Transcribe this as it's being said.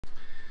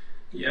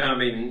Yeah, I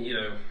mean,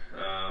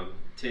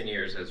 10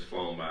 years has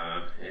flown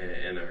by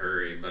in a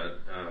hurry, but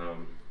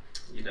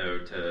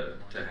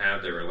to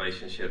have the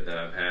relationship that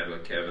I've had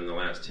with Kevin the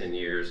last 10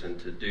 years, and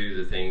to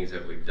do the things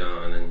that we've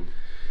done, and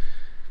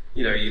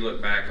you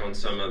look back on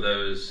some of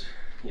those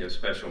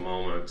special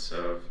moments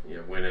of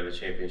winning a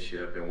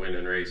championship and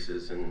winning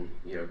races, and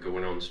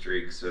going on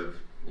streaks of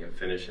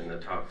finishing the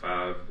top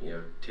five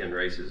 10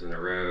 races in a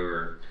row,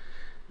 or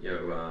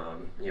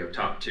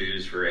top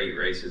twos for 8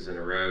 races in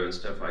a row and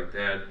stuff like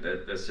that.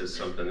 That's just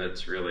something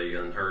that's really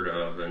unheard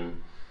of,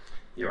 and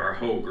our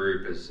whole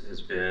group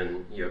has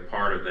been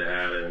part of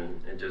that,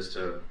 and just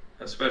a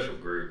special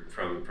group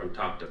from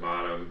top to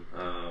bottom.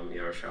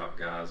 Our shop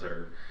guys,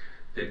 our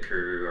pit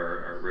crew,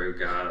 our road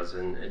guys,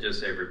 and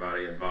just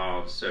everybody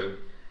involved. So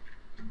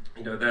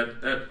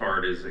that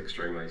part is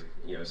extremely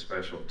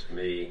special to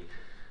me.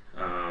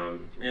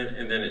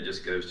 And then it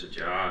just goes to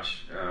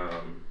Josh.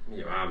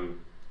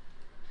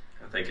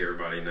 I think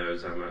everybody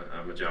knows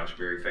I'm a Josh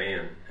Berry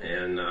fan,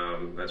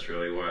 and that's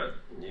really what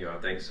I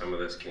think some of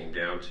this came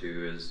down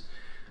to. Is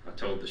I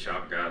told the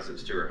shop guys at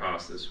Stewart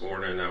Haas this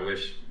morning, I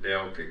wish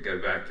Dale could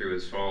go back through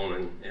his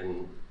phone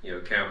and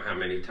count how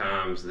many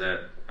times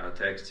that I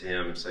text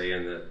him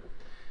saying that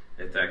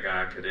if that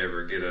guy could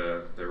ever get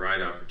the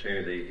right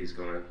opportunity, he's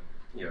going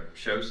to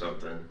show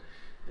something.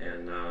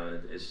 And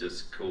it's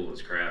just cool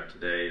as crap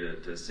today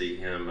to see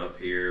him up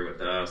here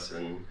with us,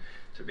 and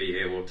to be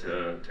able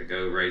to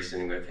go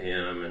racing with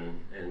him,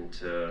 and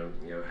to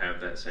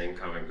have that same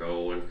common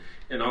goal.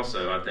 And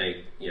also, I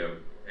think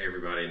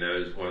everybody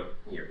knows what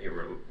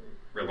your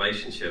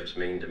relationships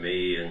mean to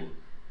me, and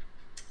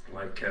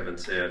like Kevin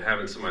said,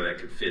 having somebody that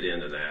could fit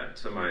into that,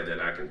 somebody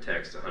that I can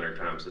text 100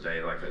 times a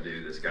day like I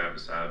do this guy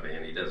beside me,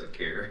 and he doesn't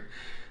care.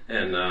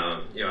 And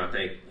I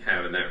think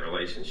having that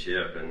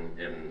relationship and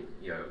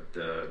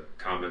the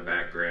common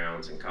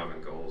backgrounds and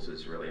common goals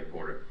is really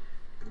important.